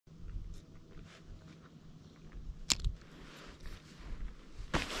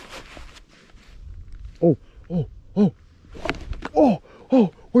Oh, oh, oh, oh,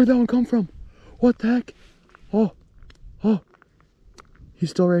 oh, where'd that one come from? What the heck? Oh, oh,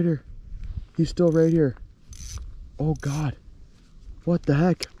 he's still right here. He's still right here. Oh God, what the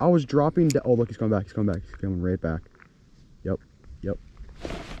heck? I was dropping down. Oh look, he's coming back, he's coming back. He's coming right back. Yep, yep.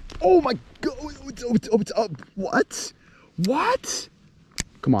 Oh my God, it's up. What? What?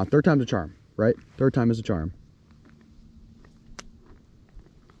 Come on, third time's a charm, right? Third time is a charm.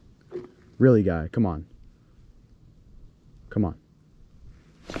 Really, guy, come on. Come on.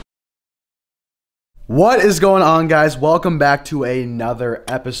 What is going on, guys? Welcome back to another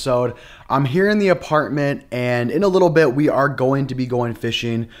episode. I'm here in the apartment, and in a little bit we are going to be going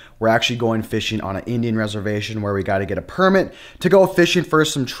fishing. We're actually going fishing on an Indian reservation where we got to get a permit to go fishing for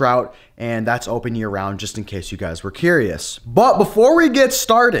some trout, and that's open year round, just in case you guys were curious. But before we get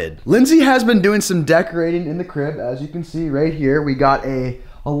started, Lindsay has been doing some decorating in the crib. As you can see right here, we got a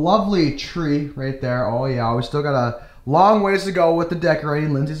lovely tree right there. Oh yeah, we still got a long ways to go with the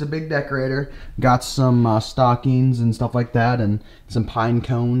decorating. Lindsay's a big decorator. Got some stockings and stuff like that, and some pine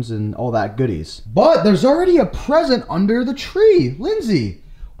cones and all that goodies. But there's already a present under the tree. Lindsay,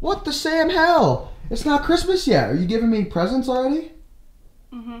 what the Sam hell? It's not Christmas yet. Are you giving me presents already?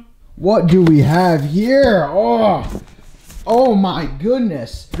 Mm-hmm. What do we have here? Oh my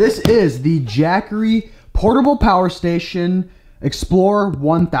goodness. This is the Jackery Portable Power Station Explorer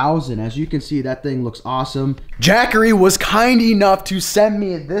 1000. As you can see, that thing looks awesome. Jackery was kind enough to send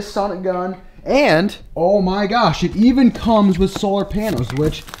me this sonic gun, and oh my gosh, it even comes with solar panels,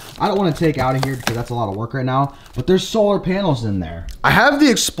 which I don't want to take out of here because that's a lot of work right now, but there's solar panels in there. I have the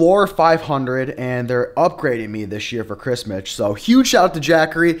Explorer 500, and they're upgrading me this year for Christmas, so huge shout out to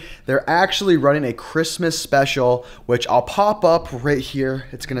Jackery. They're actually running a Christmas special, which I'll pop up right here.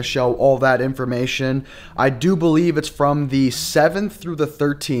 It's going to show all that information. I do believe it's from the 7th through the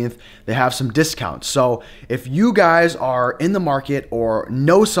 13th. They have some discounts, so if you guys are in the market or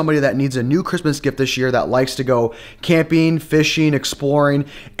know somebody that needs a new Christmas gift this year that likes to go camping, fishing, exploring,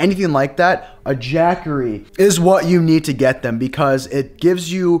 anything like that, a Jackery is what you need to get them, because it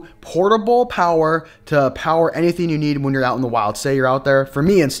gives you portable power to power anything you need when you're out in the wild. Say you're out there, for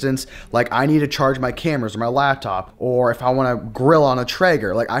me instance, like I need to charge my cameras or my laptop, or if I want to grill on a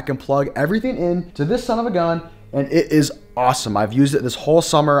Traeger, like I can plug everything in to this son of a gun, and it is awesome. I've used it this whole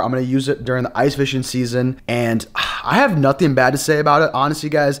summer. I'm going to use it during the ice fishing season, and I have nothing bad to say about it. Honestly,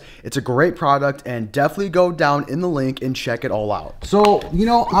 guys, it's a great product, and definitely go down in the link and check it all out. So, you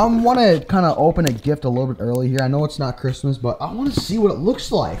know, I want to kind of open a gift a little bit early here. I know it's not Christmas, but I want to see what it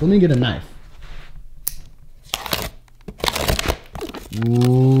looks like. Let me get a knife.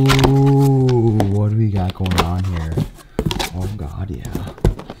 Ooh, what do we got going on here? Oh God, yeah.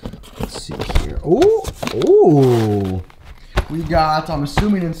 Let's see here. Oh, we got, I'm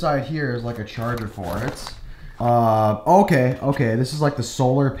assuming inside here is like a charger for it. Okay, this is like the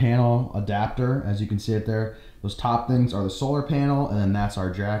solar panel adapter. As you can see it there, those top things are the solar panel, and then that's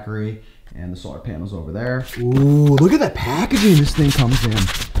our Jackery, and the solar panel's over there. Ooh, look at that packaging this thing comes in.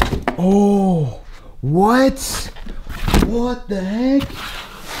 Oh, what the heck?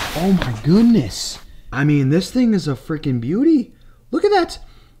 Oh my goodness. I mean, this thing is a freaking beauty. Look at that.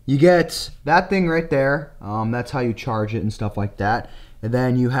 You get that thing right there. That's how you charge it and stuff like that. And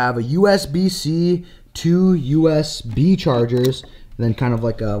then you have a USB-C, 2 USB chargers, and then kind of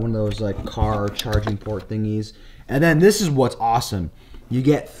like one of those like car charging port thingies. And then this is what's awesome. You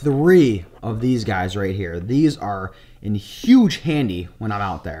get 3 of these guys right here. These are in huge handy when I'm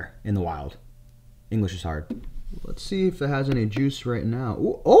out there in the wild. English is hard. Let's see if it has any juice right now.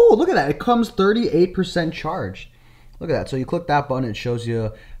 Ooh, oh, look at that. It comes 38% charged. Look at that. So you click that button, it shows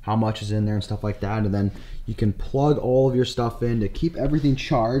you how much is in there and stuff like that. And then you can plug all of your stuff in to keep everything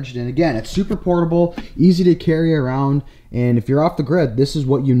charged. And again, it's super portable, easy to carry around. And if you're off the grid, this is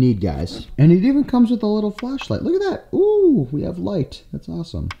what you need, guys. And it even comes with a little flashlight. Look at that. Ooh, we have light. That's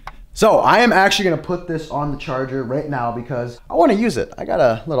awesome. So I am actually going to put this on the charger right now because I want to use it. I got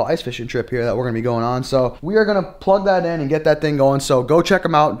a little ice fishing trip here that we're going to be going on. So we are going to plug that in and get that thing going. So go check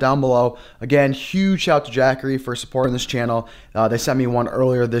them out down below. Again, huge shout out to Jackery for supporting this channel. They sent me one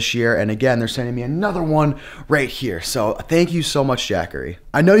earlier this year. And again, they're sending me another one right here. So thank you so much, Jackery.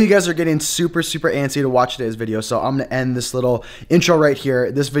 I know you guys are getting super antsy to watch today's video. So I'm going to end this little intro right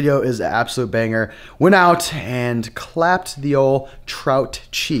here. This video is an absolute banger. Went out and clapped the old trout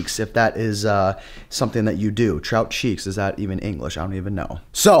cheeks, if that is something that you do. Trout cheeks, is that even English? I don't even know.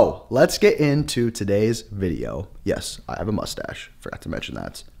 So let's get into today's video. Yes, I have a mustache. Forgot to mention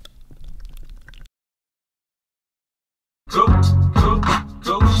that.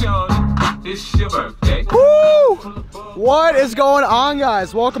 Go, Sean. It's your birthday. Woo! What is going on,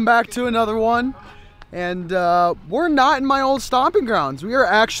 guys? Welcome back to another one. And we're not in my old stomping grounds. We are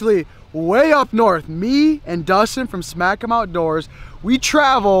actually way up north. Me and Dustin from Smack 'em Outdoors, we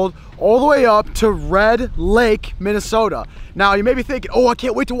traveled all the way up to Red Lake, Minnesota. Now you may be thinking, oh, I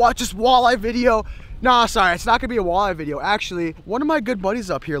can't wait to watch this walleye video. No, sorry, it's not gonna be a walleye video. Actually, one of my good buddies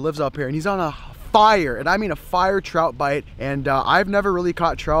up here lives up here, and he's on a fire, and I mean a fire trout bite, and I've never really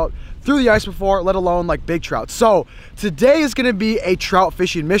caught trout through the ice before, let alone like big trout. So today is gonna be a trout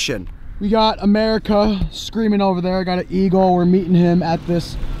fishing mission. We got America screaming over there. I got an eagle. We're meeting him at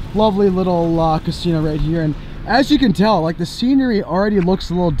this lovely little casino right here, and as you can tell, like the scenery already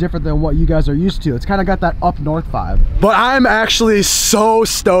looks a little different than what you guys are used to. It's kind of got that up north vibe. But I'm actually so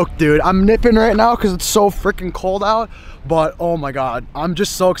stoked, dude. I'm nipping right now because it's so freaking cold out. But oh my God, I'm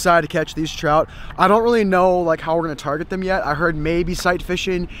just so excited to catch these trout. I don't really know like how we're gonna target them yet. I heard maybe sight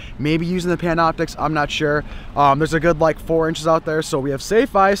fishing, maybe using the Panoptics, I'm not sure. There's a good like 4 inches out there, so we have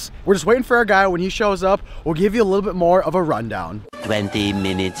safe ice. We're just waiting for our guy. When he shows up, we'll give you a little bit more of a rundown. 20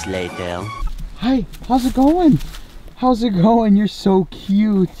 minutes later. Hi, how's it going? How's it going? You're so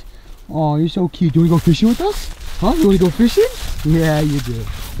cute. Oh, you're so cute. Do you want to go fishing with us? Huh? You want to go fishing? Yeah, you do.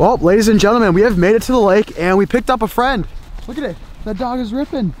 Well, ladies and gentlemen, we have made it to the lake and we picked up a friend. Look at it. That dog is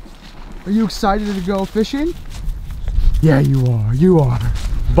ripping. Are you excited to go fishing? Yeah, you are. You are.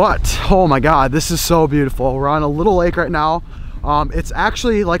 But, oh my God, this is so beautiful. We're on a little lake right now. It's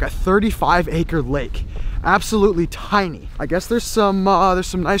actually like a 35-acre lake. Absolutely tiny. I guess there's some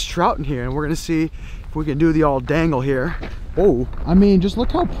nice trout in here, and we're gonna see if we can do the old dangle here. Oh, I mean, just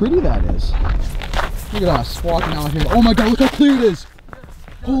look how pretty that is. Look at us walking out here. Oh my God, look how clear it is.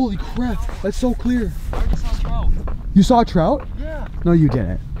 Holy crap, that's so clear. I just saw trout. You saw a trout? Yeah. No, you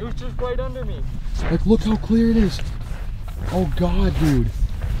didn't. It was just right under me. Like, look how clear it is. Oh God, dude.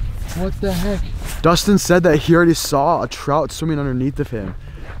 What the heck? Dustin said that he already saw a trout swimming underneath of him.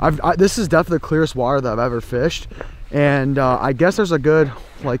 This is definitely the clearest water that I've ever fished, and I guess there's a good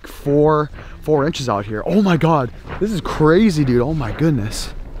like 4 inches out here. Oh my God, this is crazy, dude. Oh my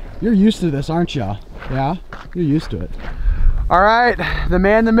goodness. You're used to this, aren't you? Yeah, you're used to it. All right, the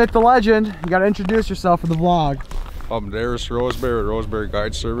man, the myth, the legend. You gotta introduce yourself for the vlog. I'm Darius Roseberry, Roseberry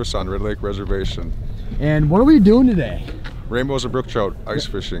Guide Service on Red Lake Reservation. And what are we doing today? Rainbows and brook trout ice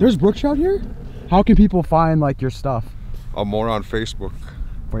fishing. There's brook trout here? How can people find like your stuff? I'm more on Facebook.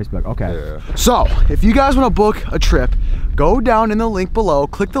 Facebook, okay. Yeah. So if you guys want to book a trip, go down in the link below,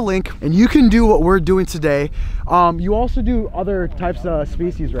 click the link, and you can do what we're doing today. You also do other types of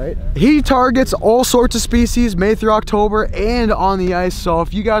species, right? He targets all sorts of species May through October and on the ice. So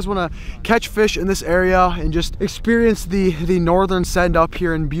if you guys want to catch fish in this area and just experience the northern send up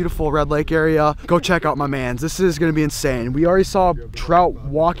here in beautiful Red Lake area, go check out my man's. This is going to be insane. We already saw trout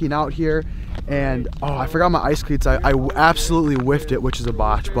walking out here. And oh, I forgot my ice cleats. I absolutely whiffed it, which is a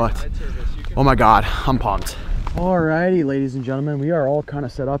botch, but oh my God, I'm pumped. Alrighty, ladies and gentlemen, we are all kind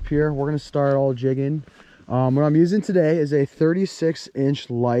of set up here. We're gonna start all jigging. What I'm using today is a 36-inch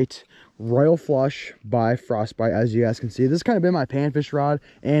light Royal Flush by Frostbite. As you guys can see, this has kind of been my panfish rod,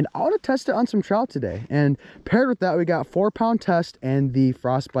 and I want to test it on some trout today. And paired with that, we got 4-pound test and the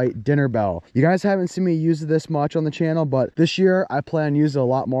Frostbite dinner bell. You guys haven't seen me use this much on the channel, but this year I plan on using it a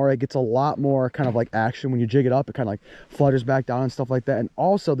lot more. It gets a lot more kind of like action when you jig it up. It kind of like flutters back down and stuff like that. And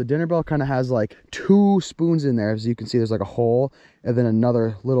also the dinner bell kind of has like 2 spoons in there. As you can see, there's like a hole and then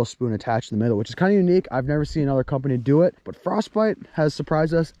another little spoon attached in the middle, which is kind of unique. I've never seen another company do it, but Frostbite has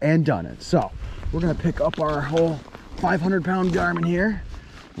surprised us and done it. So we're gonna pick up our whole 500-pound Garmin here,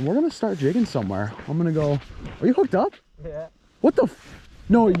 and we're gonna start jigging somewhere. I'm gonna go. Are you hooked up? Yeah. What the?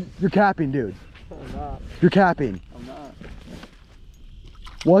 No, you're capping, dude. I'm not. You're capping. I'm not.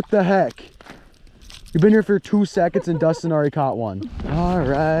 What the heck? You've been here for 2 seconds and Dustin already caught one. All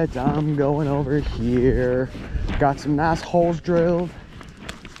right, I'm going over here. Got some nice holes drilled.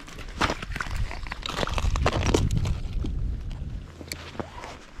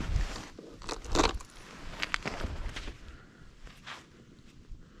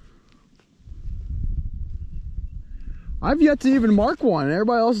 I've yet to even mark one, and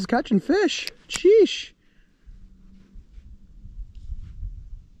everybody else is catching fish. Sheesh.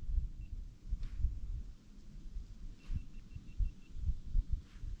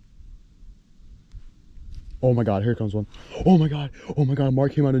 Oh my God, here comes one. Oh my God,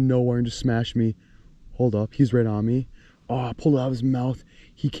 Mark came out of nowhere and just smashed me. Hold up, he's right on me. Oh, I pulled it out of his mouth.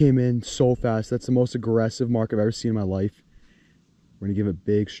 He came in so fast. That's the most aggressive Mark I've ever seen in my life. We're gonna give it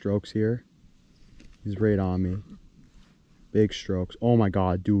big strokes here. He's right on me. Big strokes. Oh my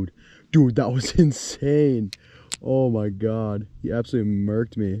God, dude. Dude, that was insane. Oh my God. He absolutely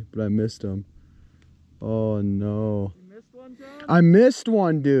murked me, but I missed him. Oh no. You missed one, John? I missed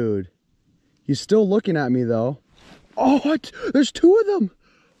one, dude. He's still looking at me though. Oh, what? There's two of them.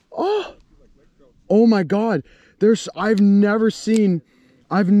 Oh my God. I've never seen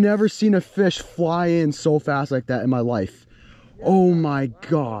a fish fly in so fast like that in my life. Oh my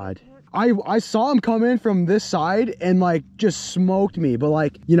God. I saw him come in from this side and like just smoked me, but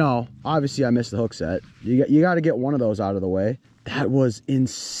like, you know, obviously I missed the hook set. You got to get one of those out of the way. That was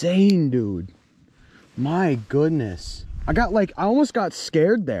insane, dude. My goodness. I almost got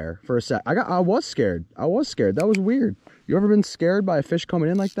scared there for a sec. I was scared. That was weird. You ever been scared by a fish coming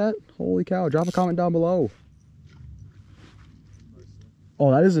in like that? Holy cow. Drop a comment down below.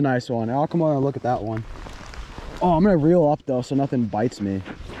 Oh, that is a nice one. I'll come over and look at that one. Oh, I'm gonna reel up though so nothing bites me.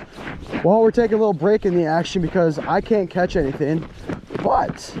 Well, we're taking a little break in the action because I can't catch anything,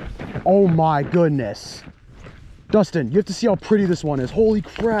 but oh my goodness. Dustin, you have to see how pretty this one is. Holy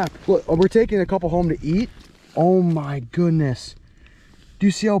crap. Look, we're taking a couple home to eat. Oh my goodness. Do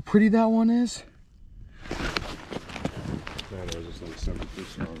you see how pretty that one is? That was just like 7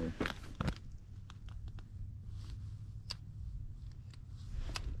 fish on there.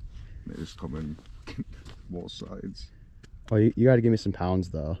 They just come in both sides. Oh, you got to give me some pounds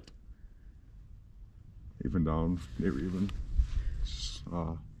though. Even down, they were even.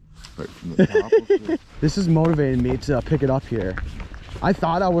 Right from the top. This is motivating me to pick it up here. I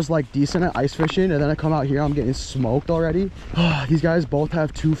thought I was like decent at ice fishing, and then I come out here, I'm getting smoked already. These guys both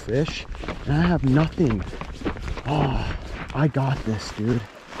have 2 fish, and I have nothing. Oh, I got this, dude.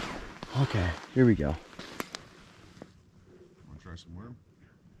 Okay, here we go. Want to try some worm?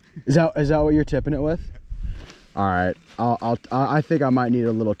 Is that what you're tipping it with? All right, I think I might need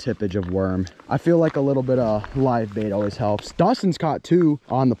a little tippage of worm. I feel like a little bit of live bait always helps. Dustin's caught 2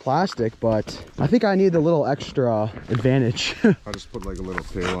 on the plastic, but I think I need a little extra advantage. I just put like a little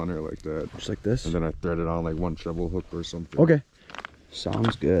tail on there like that. Just like this? And then I thread it on like one treble hook or something. Okay,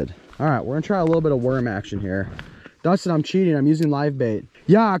 sounds good. All right, we're gonna try a little bit of worm action here. Dustin, I'm cheating, I'm using live bait.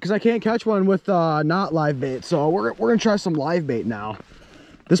 Yeah, because I can't catch one with not live bait, so we're gonna try some live bait now.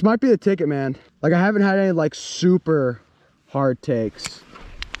 This might be the ticket, man. Like I haven't had any like super hard takes.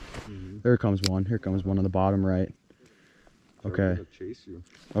 There comes one. Here comes one on the bottom right. Okay. Chase you.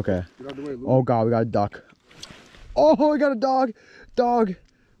 Okay. Get out of the way, Lou. Oh God, we got a duck. Oh, we got a dog. Dog.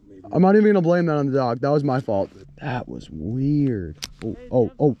 I'm not even gonna blame that on the dog. That was my fault. That was weird. Oh.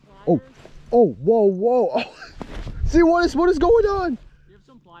 Whoa. Oh. See what is going on? Do you have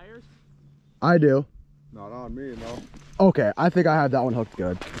some pliers? I do. Not on me, no. Okay, I think I have that one hooked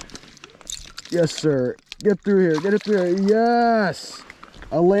good. Yes, sir. Get through here. Get it through here. Yes!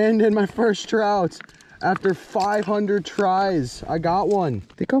 I landed my first trout after 500 tries. I got one.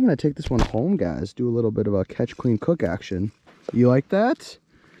 I think I'm going to take this one home, guys. Do a little bit of a catch, clean, cook action. You like that?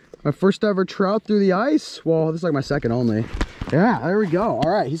 My first ever trout through the ice. Well, this is like my second only. Yeah, there we go.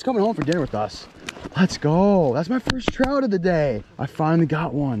 All right, he's coming home for dinner with us. Let's go. That's my first trout of the day. I finally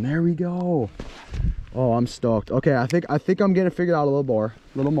got one. There we go. Oh, I'm stoked. Okay, I think I'm getting figured out a little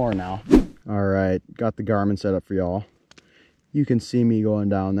more now. All right, got the Garmin set up for y'all. You can see me going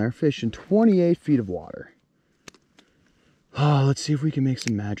down there fishing 28 feet of water. Oh, let's see if we can make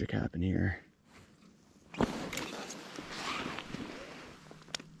some magic happen here.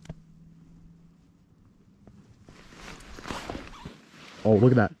 Oh,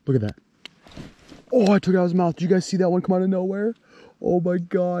 look at that. Look at that. Oh, I took it out of his mouth. Did you guys see that one come out of nowhere? Oh my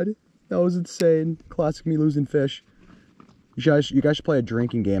God. That was insane. Classic me losing fish. You guys should play a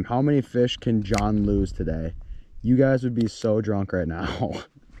drinking game. How many fish can John lose today? You guys would be so drunk right now.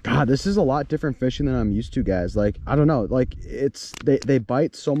 God, this is a lot different fishing than I'm used to, guys. Like, I don't know. Like, they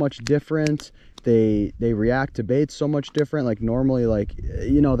bite so much different. They react to bait so much different. Like normally, like,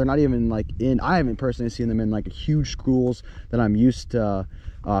 you know, they're not even like I haven't personally seen them in like huge schools that I'm used to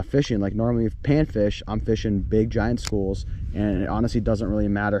fishing. Like normally with panfish, I'm fishing big giant schools, and it honestly doesn't really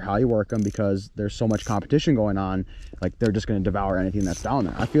matter how you work them because there's so much competition going on. Like they're just going to devour anything that's down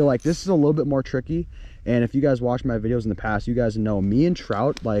there. I feel like this is a little bit more tricky, and if you guys watch my videos in the past, you guys know me and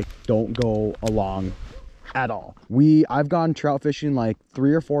trout like don't go along at all. I've gone trout fishing like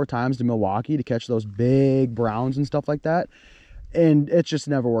 3 or 4 times to Milwaukee to catch those big browns and stuff like that, and it's just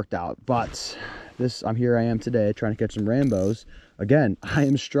never worked out. But here I am today trying to catch some rainbows. Again, I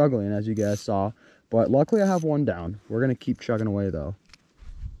am struggling, as you guys saw, but luckily I have one down. We're gonna keep chugging away though.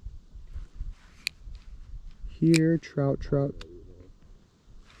 Here, trout.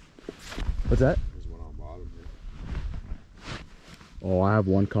 What's that? There's one on bottom here. Oh, I have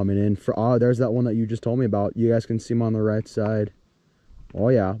one coming in. Oh, there's that one that you just told me about. You guys can see him on the right side. Oh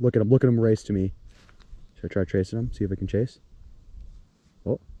yeah, look at him race to me. Should I try chasing him? See if I can chase.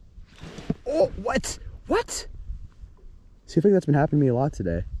 Oh, what? See, I think that's been happening to me a lot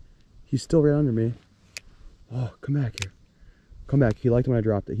today. He's still right under me. Oh, come back here. Come back. He liked when I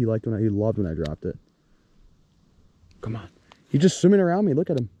dropped it. He loved when I dropped it. Come on. He's just swimming around me. Look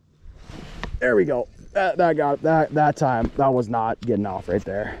at him. There we go. That got it. That time. That was not getting off right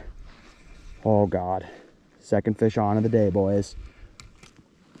there. Oh God. Second fish on of the day, boys.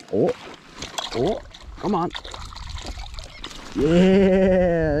 Oh. Come on. Yeah,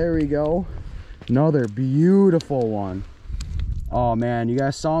 there we go. Another beautiful one. Oh man, you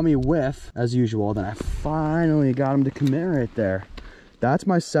guys saw me whiff as usual. Then I finally got him to commit right there. That's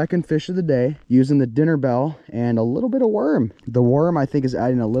my second fish of the day, using the dinner bell and a little bit of worm. The worm, I think, is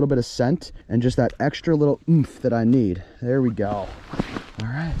adding a little bit of scent and just that extra little oomph that I need. There we go. All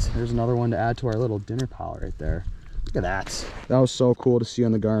right, there's another one to add to our little dinner pile right there. Look at that. That was so cool to see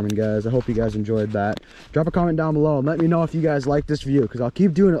on the Garmin, guys. I hope you guys enjoyed that. Drop a comment down below and let me know if you guys like this view, because I'll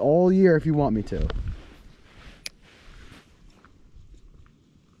keep doing it all year if you want me to.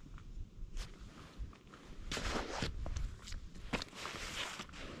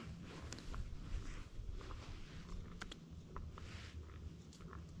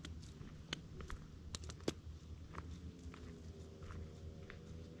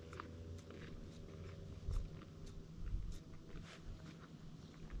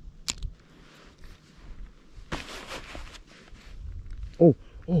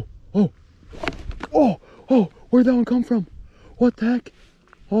 Oh, where'd that one come from? What the heck?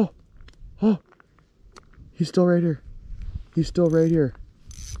 Oh, he's still right here. He's still right here.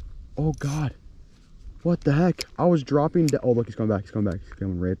 Oh God, what the heck? I was dropping down. Oh look, he's coming back. He's coming back. He's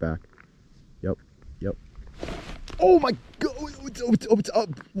coming right back. Yep. Oh my God, it's up.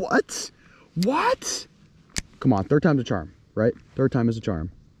 What? Come on, third time's a charm, right? Third time is a charm.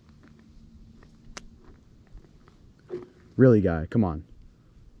 Really, guy, come on.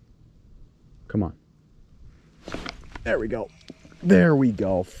 There we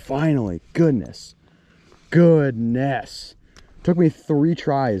go. Finally. Goodness. Took me 3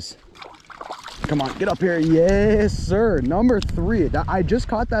 tries. Come on, get up here. Yes, sir. Number 3. I just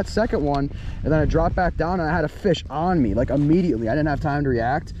caught that second one, and then I dropped back down, and I had a fish on me, like immediately. I didn't have time to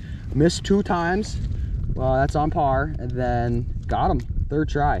react. Missed 2 times. Well, that's on par. And then got him. 3rd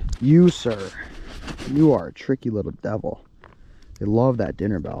try. You, sir. You are a tricky little devil. They love that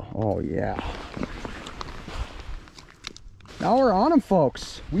dinner bell. Oh, yeah. Now we're on them,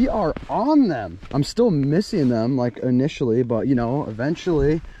 folks. We are on them. I'm still missing them, like initially, but you know,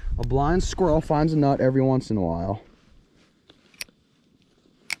 eventually a blind squirrel finds a nut every once in a while.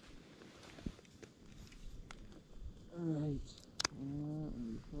 Alright. Let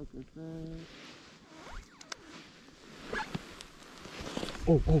me focus that.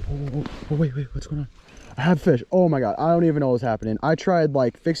 Oh, wait, what's going on? I have fish. Oh my God, I don't even know what's happening. I tried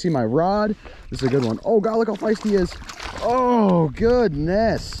like fixing my rod. This is a good one. Oh God, look how feisty he is. Oh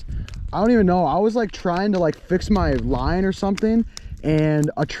goodness. I don't even know. I was like trying to like fix my line or something,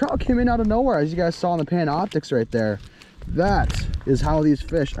 and a trout came in out of nowhere, as you guys saw in the Panoptics right there. That is how these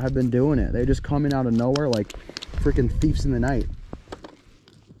fish have been doing it. They just come in out of nowhere like freaking thieves in the night.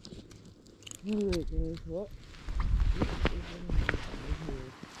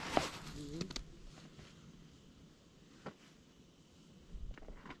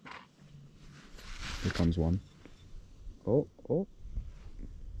 Here comes one. Oh.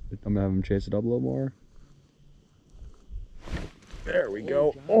 I'm gonna have him chase it up a little more. There we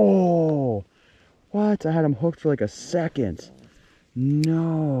go. Oh, what? I had him hooked for like a second.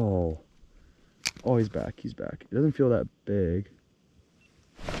 No. Oh, he's back. It doesn't feel that big.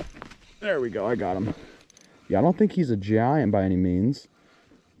 There we go. I got him. Yeah, I don't think he's a giant by any means,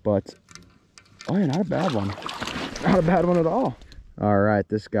 but oh yeah, not a bad one. Not a bad one at all. All right,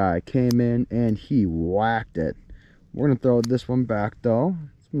 this guy came in and he whacked it. We're gonna throw this one back though.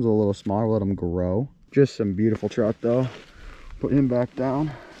 This one's a little smaller, we'll let him grow. Just some beautiful trout though. Put him back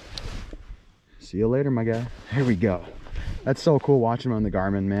down. See you later, my guy. Here we go. That's so cool watching them on the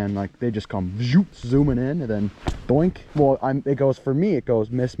Garmin, man. Like they just come zooming in and then doink. Well, it goes, for me, it goes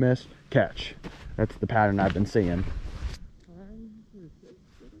miss, catch. That's the pattern I've been seeing.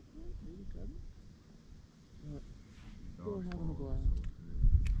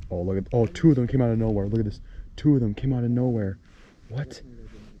 Oh, look at, oh, 2 of them came out of nowhere. Look at this. 2 of them came out of nowhere. What?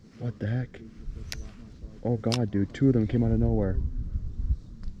 What the heck? Oh God, dude, 2 of them came out of nowhere.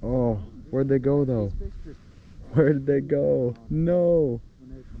 Oh, where'd they go though? Where did they go? No.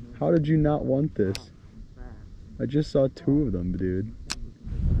 How did you not want this? I just saw 2 of them, dude.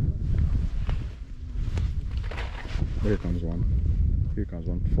 Here comes one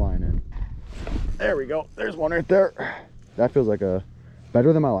flying in. There we go. There's one right there. That feels like a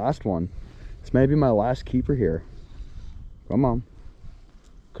better than my last one. This may be my last keeper here. Come on.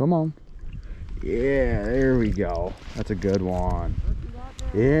 Yeah, there we go. That's a good one.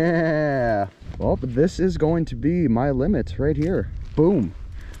 Yeah. Well, but this is going to be my limit right here. Boom.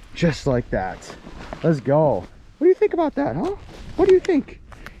 Just like that. Let's go. What do you think about that, huh? What do you think?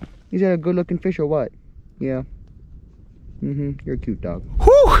 Is that a good looking fish or what? Yeah. You're a cute dog.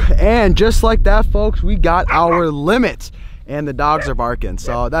 Whew! And just like that, folks, we got our limit. And the dogs are barking,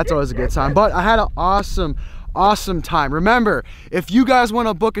 so that's always a good time. But I had an awesome time. Remember, if you guys want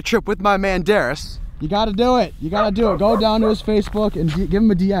to book a trip with my man Darius, you got to do it. You got to do it. Go down to his Facebook and give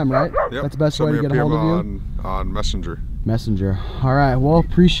him a DM, right? Yep. That's the best way to get a hold of you. On Messenger. Messenger. All right, well,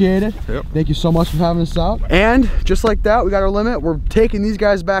 appreciate it. Yep. Thank you so much for having us out. And just like that, we got our limit. We're taking these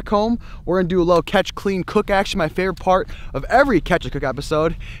guys back home. We're gonna do a little catch, clean, cook action, my favorite part of every catch and cook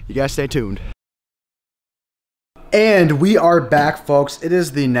episode. You guys stay tuned. And we are back, folks. It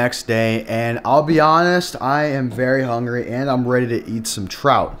is the next day, and I'll be honest, I am very hungry and I'm ready to eat some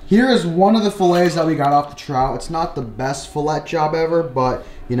trout. Here is one of the fillets that we got off the trout. It's not the best fillet job ever, but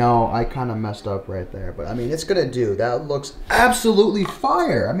you know, I kind of messed up right there. But I mean, it's gonna do. That looks absolutely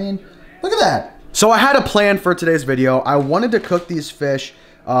fire. I mean, look at that. So I had a plan for today's video. I wanted to cook these fish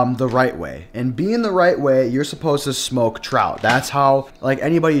the right way, and being the right way, you're supposed to smoke trout. That's how, like,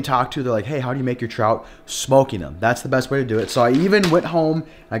 anybody you talk to, they're like, hey, how do you make your trout? Smoking them. That's the best way to do it. So I even went home,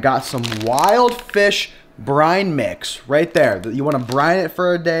 I got some wild fish brine mix right there. You want to brine it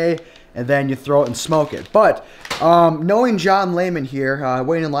for a day and then you throw it and smoke it. But knowing John Layman here,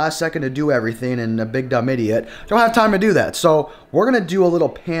 waiting last second to do everything and a big dumb idiot, don't have time to do that. So we're gonna do a little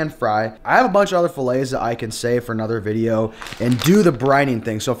pan fry. I have a bunch of other fillets that I can save for another video and do the brining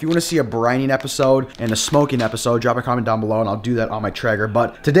thing. So if you wanna see a brining episode and a smoking episode, drop a comment down below and I'll do that on my Traeger.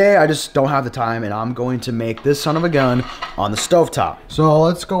 But today I just don't have the time and I'm going to make this son of a gun on the stovetop. So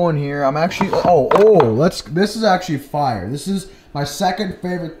let's go in here. I'm actually, this is actually fire. This is my second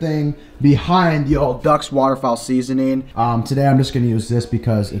favorite thing behind the old Ducks waterfowl seasoning. Today I'm just gonna use this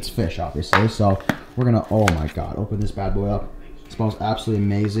because it's fish, obviously. So we're gonna, oh my God, open this bad boy up. It smells absolutely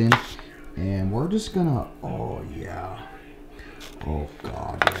amazing. And we're just gonna, oh yeah. Oh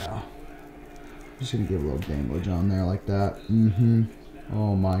God, yeah. Just gonna give a little danglage on there like that.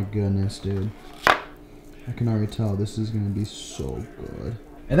 Oh my goodness, dude. I can already tell this is gonna be so good.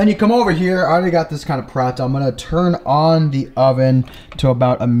 And then you come over here, I already got this kind of prepped. I'm gonna turn on the oven to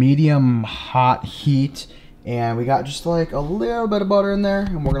about a medium hot heat. And we got just like a little bit of butter in there,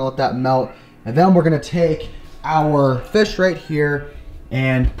 and we're gonna let that melt. And then we're gonna take our fish right here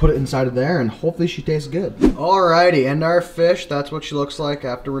and put it inside of there, and hopefully she tastes good. Alrighty, and our fish, that's what she looks like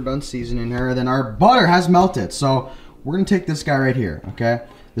after we're done seasoning her. Then our butter has melted, so we're gonna take this guy right here, okay?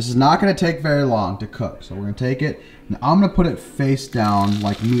 This is not gonna take very long to cook, so we're gonna take it, and I'm gonna put it face down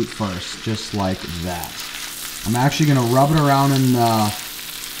like meat first, just like that. I'm actually gonna rub it around in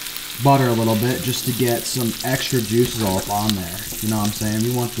butter a little bit just to get some extra juices all up on there. You know what I'm saying?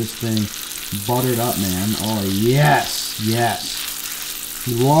 We want this thing buttered up, man. Oh, yes, yes.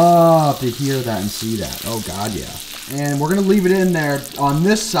 We love to hear that and see that. Oh, God, yeah. And we're gonna leave it in there on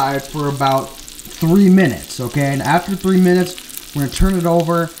this side for about 3 minutes, okay? And after 3 minutes, we're gonna turn it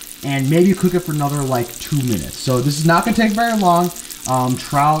over and maybe cook it for another like 2 minutes. So this is not gonna take very long.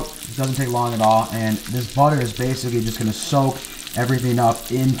 Trout doesn't take long at all, and this butter is basically just gonna soak everything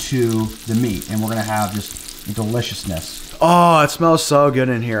up into the meat, and we're gonna have just deliciousness. Oh, it smells so good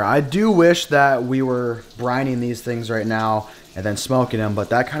in here. I do wish that we were brining these things right now and then smoking them, but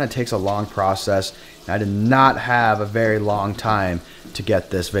that kind of takes a long process. I did not have a very long time to get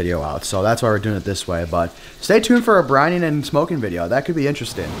this video out, so that's why we're doing it this way. But stay tuned for a brining and smoking video. That could be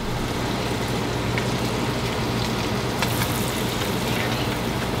interesting.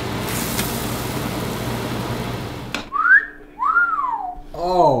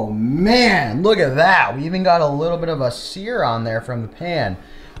 Oh man, look at that. We even got a little bit of a sear on there from the pan.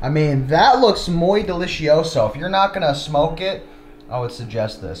 I mean, that looks muy delicioso. If you're not gonna smoke it, I would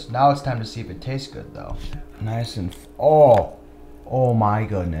suggest this. Now it's time to see if it tastes good though. Nice and, oh my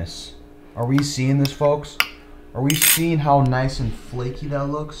goodness. Are we seeing this, folks? Are we seeing how nice and flaky that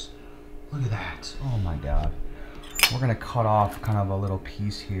looks? Look at that. Oh my God. We're gonna cut off kind of a little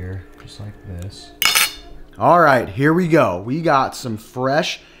piece here, just like this. All right, here we go. We got some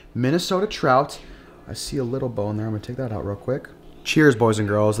fresh Minnesota trout. I see a little bone there. I'm gonna take that out real quick. Cheers, boys and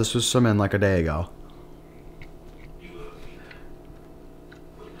girls. This was swimming like a day ago.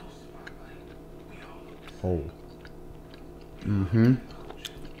 Oh.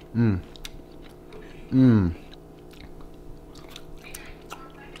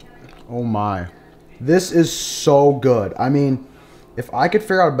 Oh my. This is so good. I mean, if I could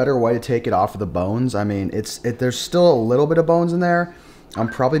figure out a better way to take it off of the bones, I mean, there's still a little bit of bones in there, I'm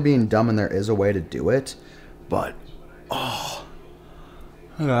probably being dumb and there is a way to do it, but oh,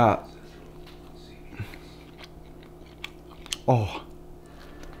 look at that. Oh.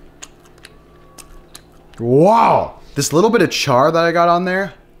 Wow. This little bit of char that I got on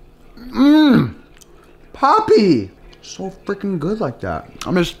there. Poppy. So freaking good like that.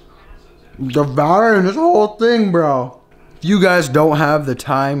 I'm just devouring this whole thing, bro. If you guys don't have the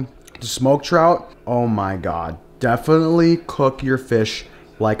time to smoke trout, oh my God. Definitely cook your fish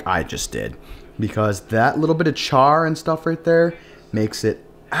like I just did. Because that little bit of char and stuff right there makes it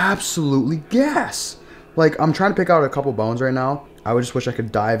absolutely gas. Like, I'm trying to pick out a couple bones right now. I would just wish I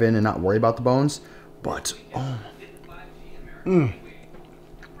could dive in and not worry about the bones. But, oh.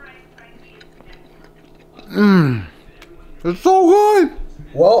 It's so good.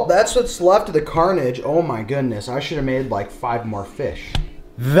 Well, that's what's left of the carnage. Oh my goodness. I should have made like 5 more fish.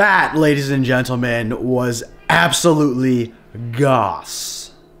 That, ladies and gentlemen, was absolutely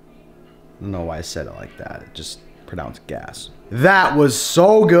gas. I don't know why I said it like that. It just pronounced gas. That was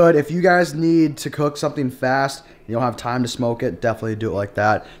so good. If you guys need to cook something fast, you don't have time to smoke it, definitely do it like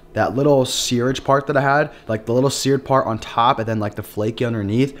that. That little searage part that I had, like the little seared part on top and then like the flaky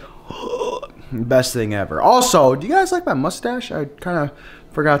underneath. Best thing ever. Also, do you guys like my mustache? I kind of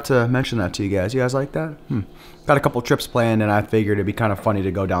forgot to mention that to you guys. You guys like that? Got a couple trips planned, and I figured it'd be kind of funny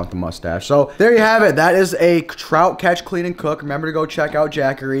to go down with the mustache. So there you have it. That is a trout catch, clean, and cook. Remember to go check out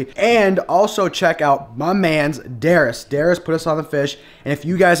Jackery, and also check out my man's Darius. Darius put us on the fish, and if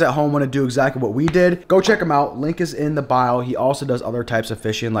you guys at home want to do exactly what we did, go check him out. Link is in the bio. He also does other types of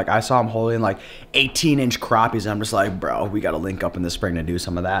fishing. Like I saw him holding like 18-inch crappies, and I'm just like, bro, we got to link up in the spring to do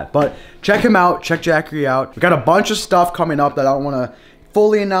some of that. But check him out. Check Jackery out. We got a bunch of stuff coming up that I don't want to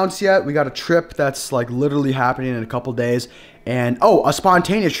fully announced yet. We got a trip that's like literally happening in a couple days, and oh, a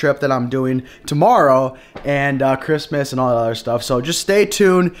spontaneous trip that I'm doing tomorrow, and Christmas and all that other stuff. So just stay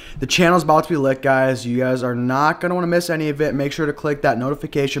tuned. The channel's about to be lit, guys. You guys are not gonna want to miss any of it. Make sure to click that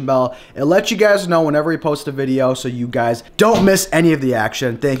notification bell. It lets you guys know whenever we post a video, so you guys don't miss any of the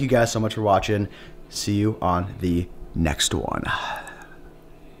action. Thank you guys so much for watching. See you on the next one.